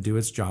and do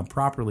its job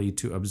properly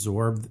to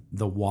absorb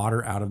the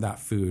water out of that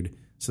food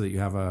so that you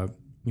have a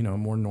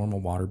more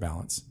normal water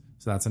balance.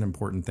 So that's an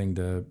important thing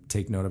to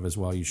take note of as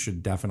well. You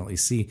should definitely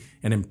see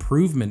an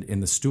improvement in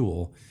the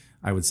stool,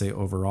 I would say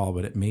overall,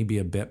 but it may be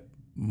a bit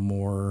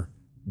more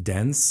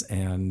dense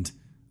and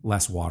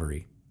less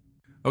watery.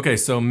 Okay,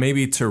 so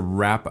maybe to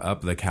wrap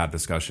up the cat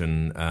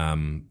discussion,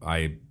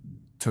 I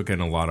took in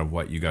a lot of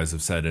what you guys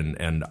have said,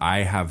 and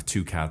I have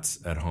 2 cats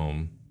at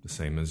home, the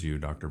same as you,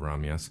 Dr.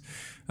 Brahm, yes.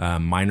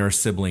 Mine are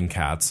sibling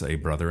cats, a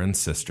brother and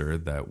sister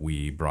that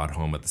we brought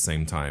home at the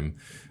same time.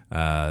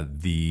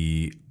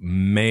 The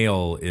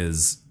male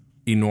is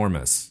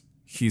enormous.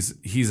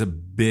 He's a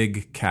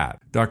big cat.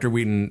 Dr.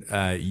 Wheaton,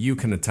 you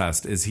can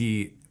attest. Is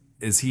he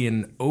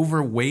an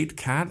overweight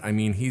cat? I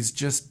mean, he's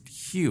just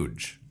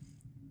huge.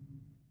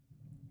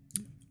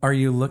 Are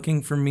you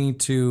looking for me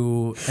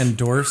to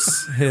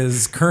endorse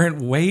his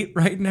current weight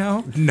right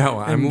now? No,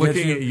 I'm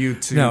looking at you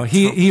too. No,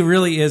 he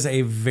really is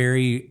a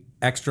very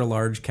extra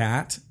large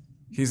cat.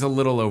 He's a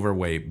little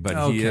overweight,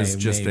 but he is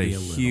just a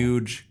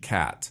huge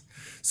cat.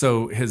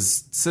 So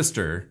his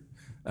sister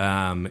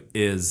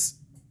is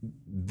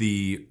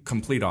the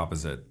complete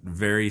opposite.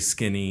 Very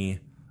skinny,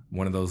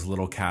 one of those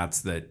little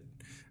cats that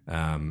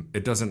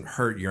it doesn't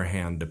hurt your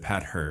hand to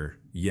pet her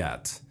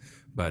yet,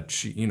 but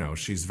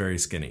she's very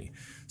skinny.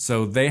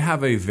 So they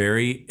have a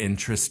very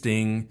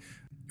interesting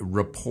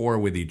rapport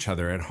with each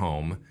other at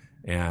home,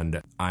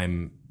 and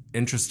I'm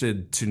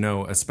interested to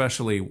know,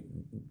 especially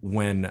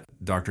when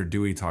Dr.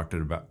 Dewey talked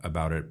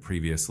about it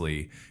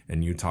previously,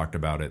 and you talked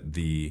about it,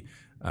 the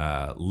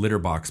litter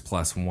box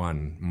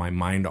 +1. My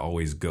mind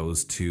always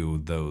goes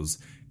to those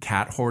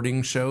cat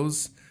hoarding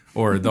shows,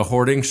 or the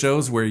hoarding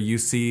shows where you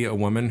see a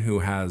woman who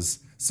has,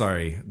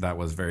 sorry, that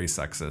was very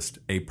sexist,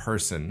 a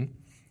person,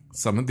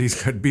 some of these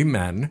could be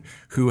men,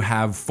 who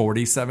have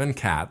 47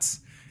 cats.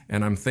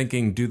 And I'm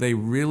thinking, do they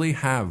really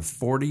have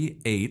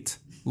 48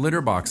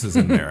 litter boxes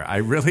in there? I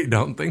really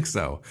don't think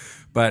so.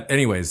 But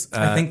anyways.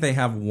 I think they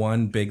have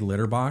one big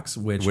litter box,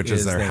 which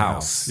is their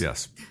house.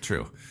 Yes,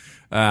 true.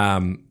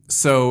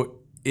 So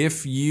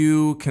if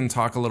you can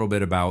talk a little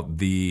bit about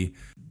the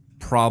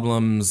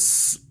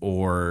problems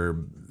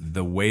or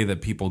the way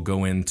that people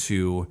go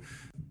into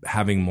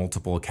having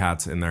multiple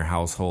cats in their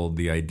household,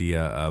 the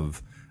idea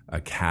of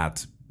a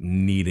cat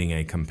needing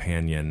a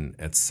companion,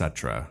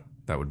 etc.,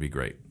 that would be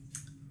great.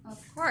 Of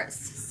course.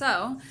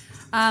 So,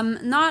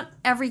 not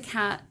every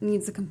cat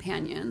needs a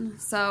companion.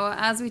 So,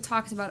 as we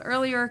talked about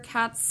earlier,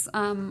 cats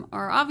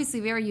are obviously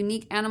very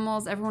unique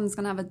animals. Everyone's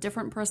going to have a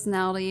different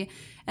personality.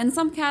 And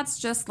some cats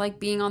just like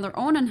being on their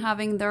own and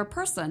having their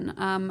person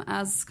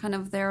as kind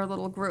of their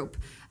little group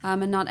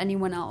and not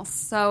anyone else.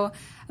 So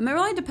it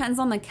really depends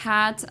on the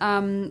cat.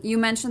 You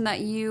mentioned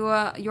that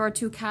your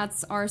 2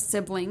 cats are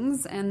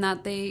siblings and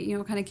that they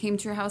kind of came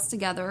to your house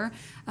together.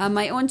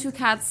 My own 2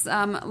 cats,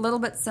 a little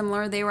bit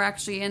similar. They were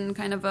actually in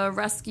kind of a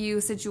rescue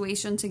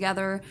situation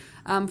together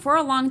for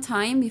a long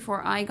time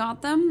before I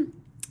got them.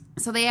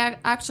 So they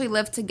actually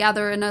lived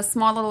together in a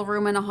small little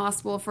room in a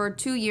hospital for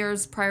 2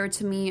 years prior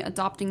to me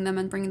adopting them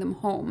and bringing them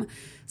home.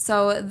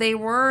 So they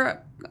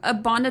were a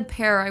bonded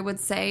pair, I would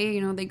say.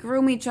 They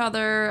groom each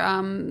other.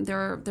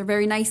 They're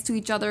very nice to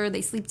each other.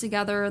 They sleep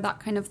together, that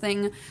kind of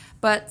thing.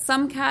 But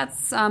some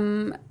cats,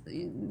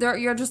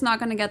 you're just not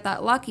going to get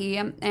that lucky,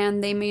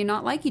 and they may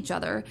not like each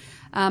other.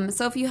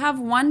 So if you have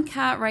one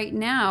cat right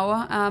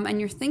now and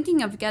you're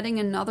thinking of getting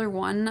another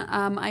one,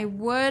 I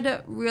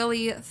would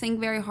really think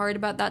very hard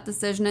about that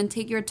decision and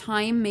take your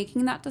time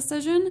making that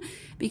decision,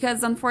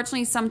 because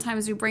unfortunately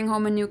sometimes we bring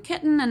home a new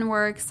kitten and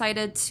we're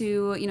excited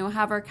to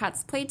have our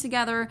cats play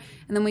together,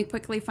 and then we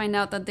quickly find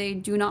out that they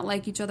do not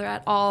like each other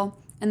at all.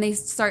 And they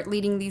start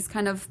leading these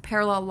kind of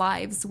parallel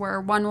lives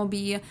where one will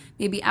be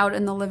maybe out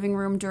in the living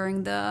room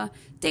during the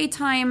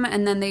daytime,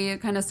 and then they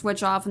kind of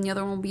switch off, and the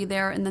other one will be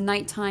there in the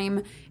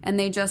nighttime, and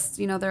they just,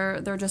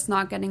 they're just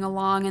not getting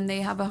along, and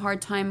they have a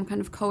hard time kind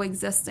of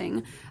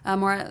coexisting,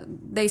 or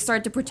they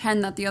start to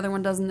pretend that the other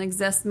one doesn't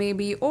exist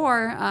maybe,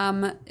 or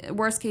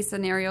worst case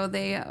scenario,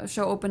 they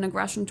show open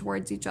aggression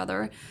towards each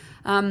other.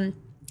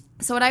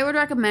 So what I would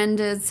recommend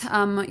is,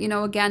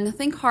 again,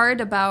 think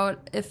hard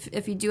about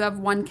if you do have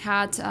one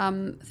cat,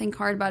 think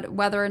hard about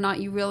whether or not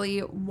you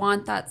really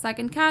want that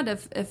second cat.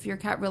 If your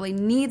cat really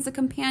needs a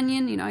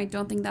companion, I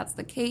don't think that's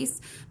the case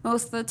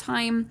most of the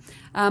time.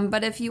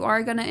 But if you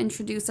are going to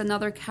introduce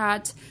another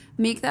cat,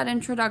 make that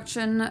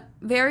introduction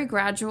very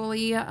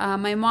gradually.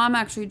 My mom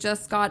actually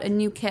just got a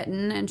new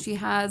kitten, and she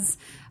has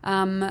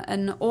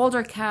an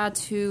older cat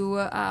who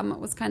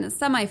was kind of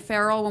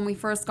semi-feral when we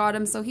first got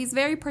him, so he's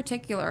very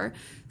particular.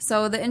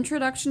 So the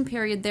introduction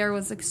period there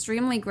was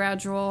extremely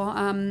gradual.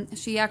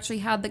 She actually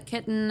had the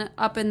kitten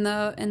up in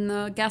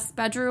the guest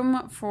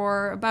bedroom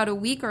for about a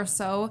week or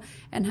so,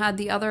 and had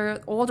the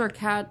other older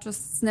cat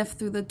just sniff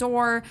through the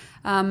door.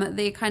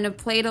 They kind of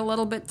played a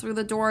little bit through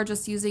the door,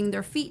 just using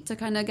their feet to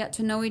kind of get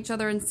to know each each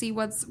other and see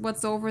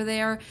what's over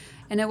there.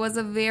 And it was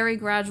a very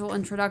gradual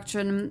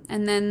introduction.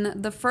 And then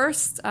the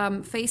first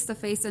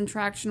face-to-face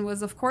interaction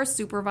was, of course,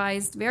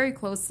 supervised very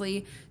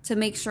closely to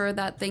make sure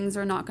that things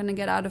are not going to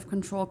get out of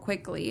control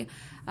quickly.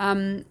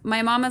 My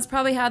mom has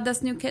probably had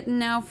this new kitten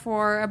now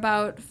for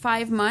about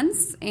 5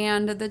 months,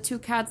 and the two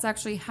cats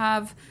actually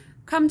have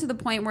come to the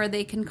point where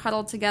they can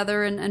cuddle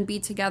together and be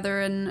together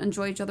and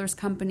enjoy each other's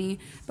company.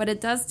 But it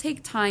does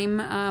take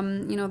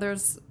time.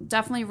 There's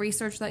definitely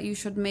research that you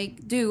should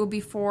do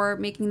before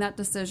making that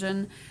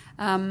decision.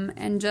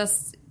 And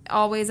just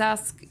always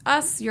ask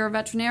us, your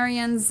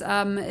veterinarians,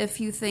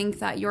 if you think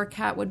that your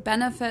cat would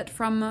benefit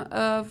from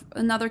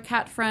another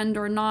cat friend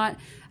or not.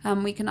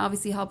 We can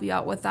obviously help you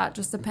out with that,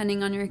 just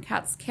depending on your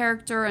cat's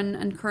character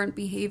and current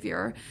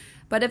behavior.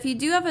 But if you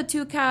do have a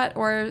 2-cat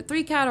or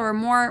 3-cat or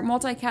more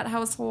multi-cat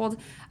household,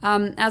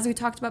 as we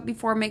talked about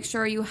before, make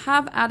sure you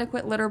have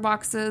adequate litter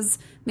boxes.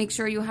 Make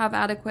sure you have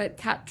adequate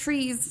cat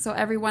trees so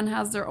everyone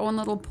has their own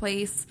little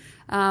place,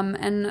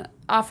 and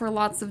offer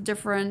lots of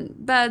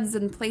different beds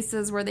and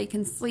places where they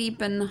can sleep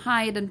and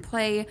hide and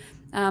play,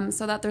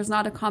 so that there's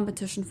not a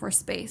competition for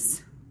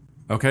space.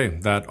 Okay,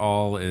 that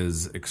all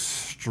is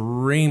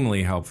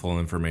extremely helpful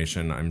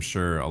information. I'm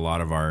sure a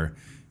lot of our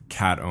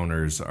cat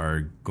owners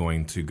are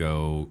going to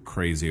go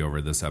crazy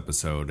over this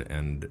episode,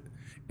 and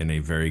in a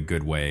very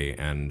good way.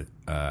 And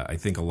I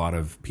think a lot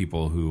of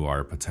people who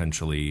are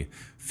potentially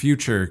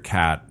future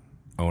cat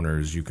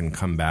owners, you can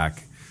come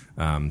back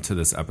to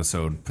this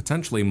episode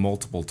potentially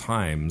multiple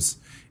times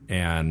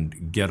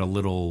and get a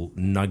little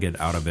nugget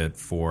out of it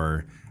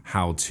for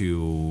how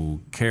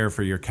to care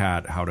for your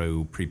cat, how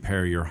to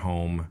prepare your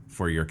home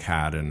for your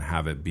cat and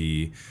have it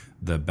be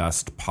the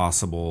best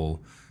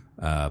possible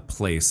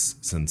place,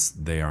 since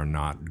they are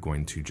not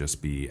going to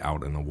just be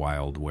out in the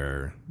wild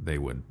where they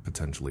would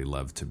potentially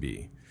love to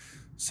be.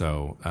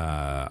 So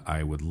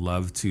I would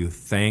love to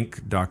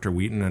thank Dr.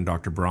 Wheaton and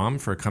Dr. Brahm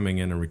for coming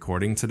in and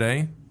recording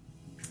today.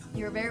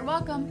 You're very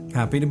welcome.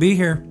 Happy to be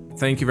here.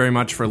 Thank you very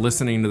much for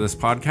listening to this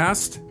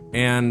podcast.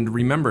 And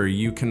remember,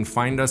 you can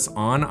find us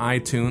on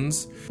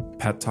iTunes,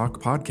 Pet Talk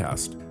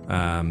Podcast,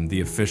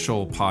 the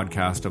official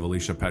podcast of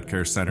Alicia Pet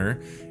Care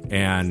Center.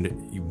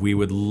 And we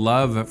would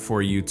love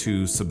for you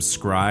to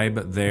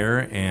subscribe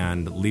there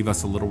and leave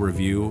us a little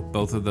review.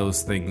 Both of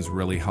those things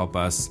really help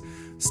us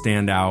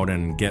stand out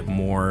and get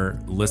more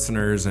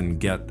listeners and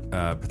get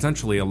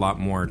potentially a lot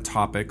more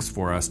topics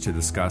for us to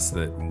discuss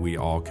that we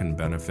all can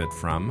benefit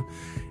from,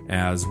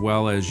 as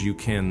well as you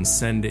can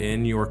send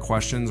in your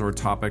questions or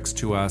topics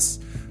to us.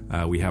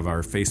 We have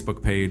our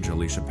Facebook page,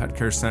 Alicia Pet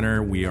Care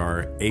Center. We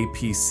are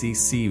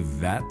APCC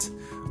Vet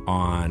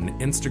on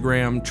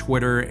Instagram,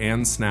 Twitter,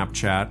 and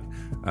Snapchat.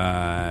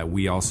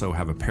 We also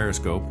have a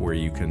Periscope where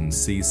you can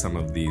see some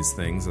of these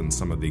things and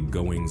some of the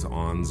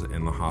goings-ons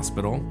in the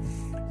hospital.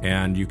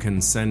 And you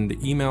can send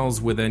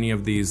emails with any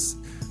of these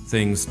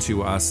things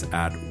to us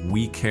at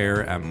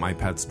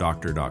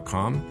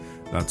wecare@mypetsdoctor.com.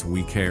 That's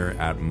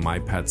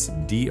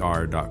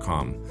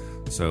wecare@mypetsdr.com.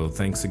 So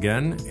thanks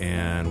again,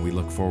 and we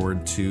look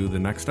forward to the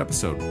next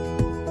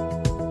episode.